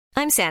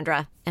I'm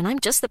Sandra, and I'm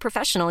just the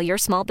professional your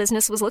small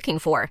business was looking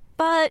for.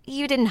 But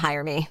you didn't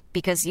hire me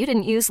because you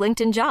didn't use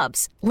LinkedIn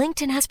Jobs.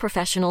 LinkedIn has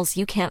professionals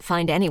you can't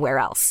find anywhere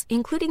else,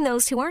 including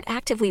those who aren't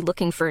actively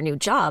looking for a new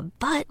job,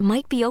 but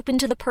might be open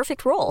to the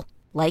perfect role,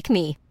 like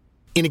me.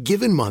 In a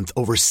given month,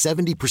 over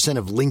 70%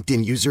 of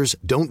LinkedIn users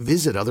don't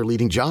visit other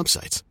leading job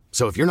sites.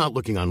 So if you're not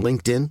looking on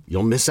LinkedIn,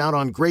 you'll miss out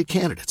on great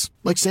candidates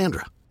like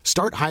Sandra.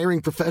 Start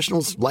hiring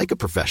professionals like a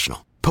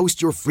professional.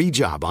 Post your free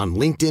job on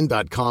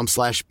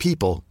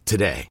linkedin.com/people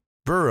today.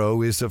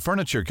 Burrow is a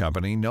furniture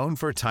company known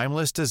for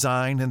timeless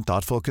design and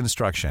thoughtful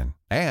construction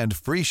and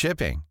free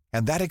shipping,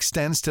 and that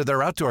extends to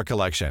their outdoor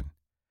collection.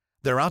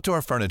 Their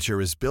outdoor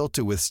furniture is built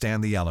to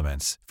withstand the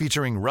elements,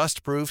 featuring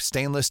rust-proof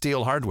stainless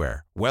steel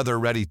hardware,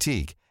 weather-ready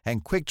teak,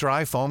 and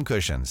quick-dry foam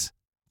cushions.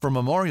 For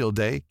Memorial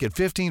Day, get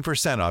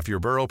 15% off your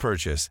Burrow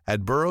purchase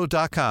at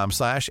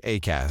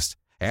burrow.com/ACAST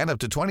and up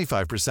to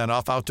 25%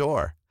 off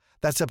outdoor.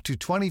 That's up to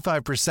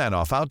 25%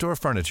 off outdoor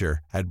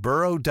furniture at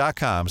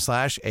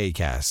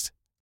burrow.com/ACAST.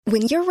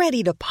 When you're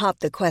ready to pop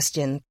the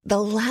question, the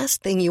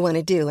last thing you want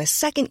to do is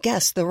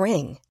second-guess the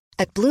ring.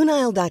 At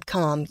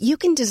BlueNile.com, you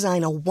can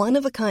design a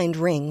one-of-a-kind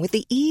ring with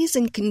the ease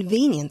and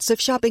convenience of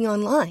shopping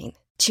online.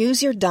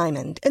 Choose your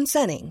diamond and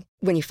setting.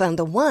 When you find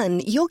the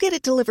one, you'll get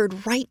it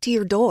delivered right to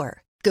your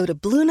door. Go to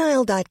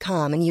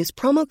BlueNile.com and use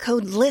promo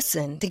code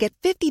LISTEN to get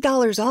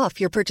 $50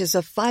 off your purchase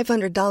of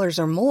 $500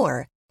 or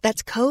more.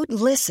 That's code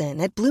LISTEN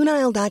at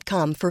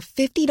BlueNile.com for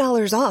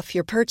 $50 off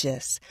your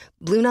purchase.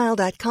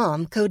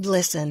 BlueNile.com, code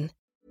LISTEN.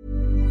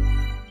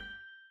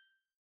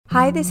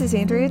 Hi, this is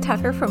Andrea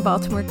Tucker from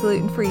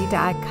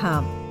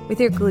BaltimoreGlutenFree.com. With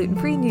your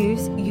gluten-free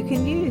news you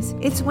can use.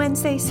 It's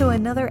Wednesday, so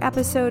another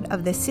episode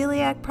of the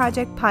Celiac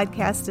Project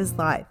podcast is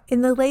live.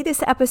 In the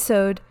latest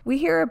episode, we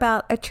hear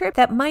about a trip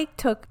that Mike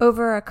took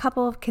over a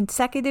couple of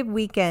consecutive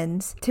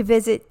weekends to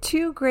visit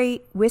two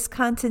great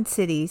Wisconsin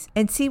cities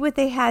and see what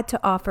they had to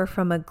offer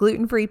from a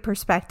gluten-free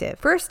perspective.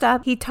 First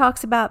up, he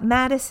talks about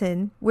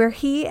Madison, where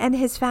he and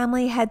his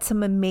family had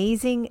some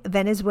amazing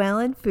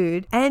Venezuelan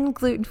food and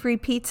gluten-free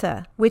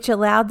pizza, which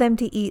allowed them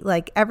to eat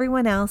like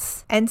everyone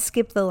else and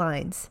skip the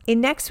lines.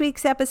 In next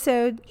week's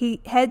episode,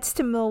 he heads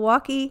to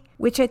Milwaukee,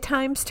 which at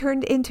times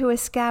turned into a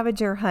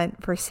scavenger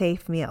hunt for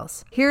safe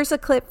meals. Here's a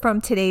clip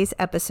from today's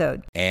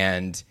episode.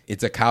 And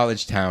it's a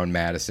college town,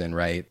 Madison,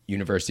 right?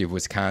 University of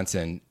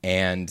Wisconsin.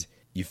 And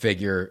you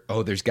figure,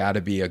 oh, there's got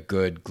to be a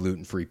good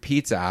gluten-free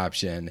pizza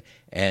option.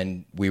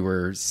 And we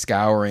were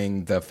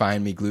scouring the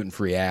Find Me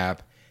Gluten-Free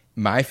app.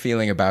 My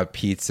feeling about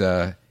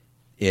pizza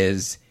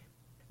is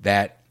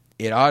that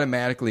it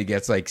automatically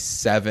gets like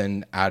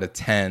 7 out of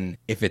 10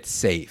 if it's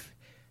safe.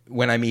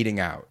 When I'm eating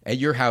out. At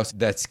your house,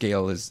 that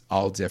scale is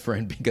all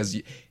different because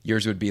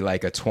yours would be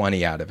like a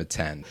 20 out of a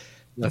 10.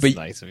 That's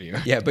nice of you.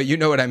 Yeah, but you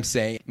know what I'm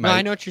saying. No,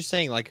 I know what you're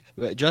saying. Like,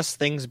 just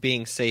things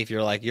being safe,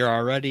 you're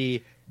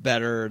already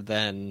better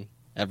than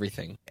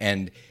everything.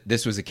 And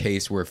this was a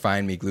case where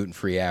Find Me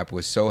Gluten-Free app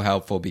was so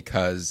helpful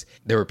because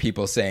there were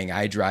people saying,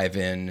 I drive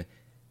in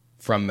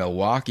from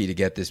Milwaukee to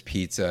get this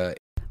pizza.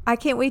 I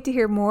can't wait to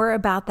hear more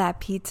about that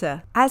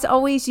pizza. As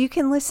always, you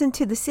can listen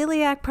to the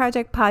Celiac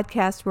Project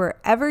podcast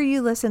wherever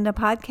you listen to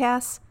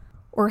podcasts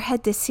or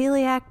head to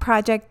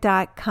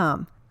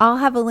celiacproject.com. I'll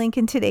have a link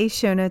in today's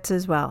show notes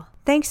as well.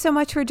 Thanks so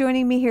much for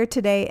joining me here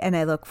today, and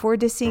I look forward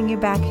to seeing you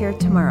back here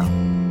tomorrow.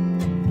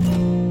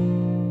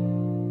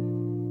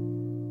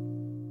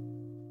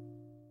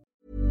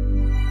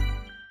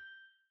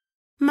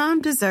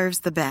 Mom deserves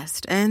the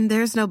best, and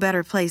there's no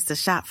better place to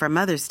shop for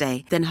Mother's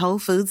Day than Whole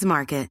Foods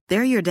Market.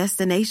 They're your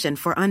destination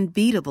for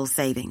unbeatable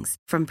savings,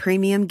 from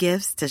premium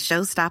gifts to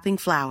show-stopping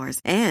flowers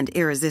and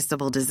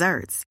irresistible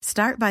desserts.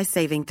 Start by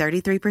saving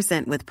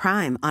 33% with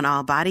Prime on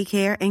all body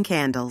care and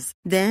candles.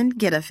 Then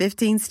get a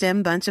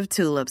 15-stem bunch of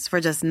tulips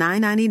for just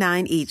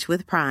 $9.99 each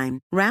with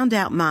Prime. Round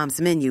out Mom's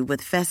menu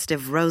with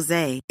festive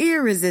rosé,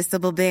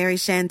 irresistible berry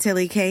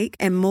chantilly cake,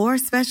 and more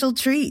special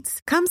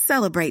treats. Come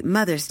celebrate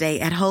Mother's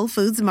Day at Whole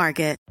Foods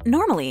Market.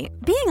 Normally,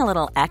 being a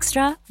little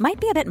extra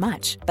might be a bit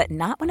much, but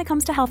not when it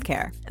comes to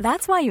healthcare.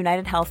 That's why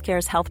United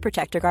Healthcare's Health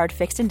Protector Guard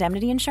fixed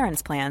indemnity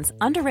insurance plans,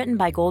 underwritten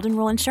by Golden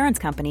Rule Insurance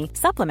Company,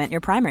 supplement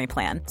your primary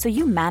plan so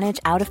you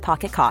manage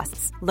out-of-pocket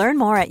costs. Learn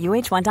more at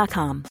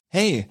UH1.com.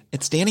 Hey,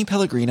 it's Danny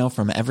Pellegrino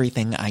from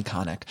Everything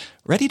Iconic.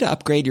 Ready to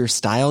upgrade your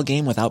style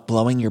game without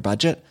blowing your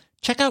budget?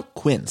 Check out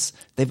Quince.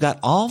 They've got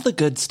all the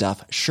good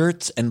stuff,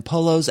 shirts and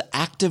polos,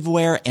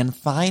 activewear, and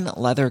fine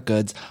leather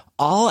goods,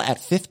 all at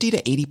 50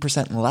 to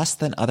 80% less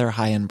than other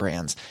high-end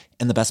brands.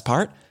 And the best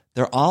part?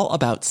 They're all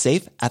about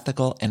safe,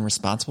 ethical, and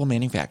responsible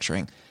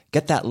manufacturing.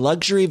 Get that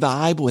luxury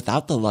vibe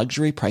without the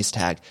luxury price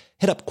tag.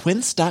 Hit up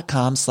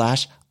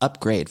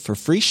quince.com/upgrade for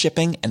free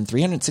shipping and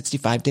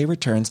 365-day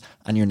returns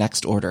on your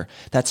next order.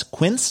 That's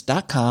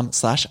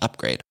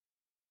quince.com/upgrade.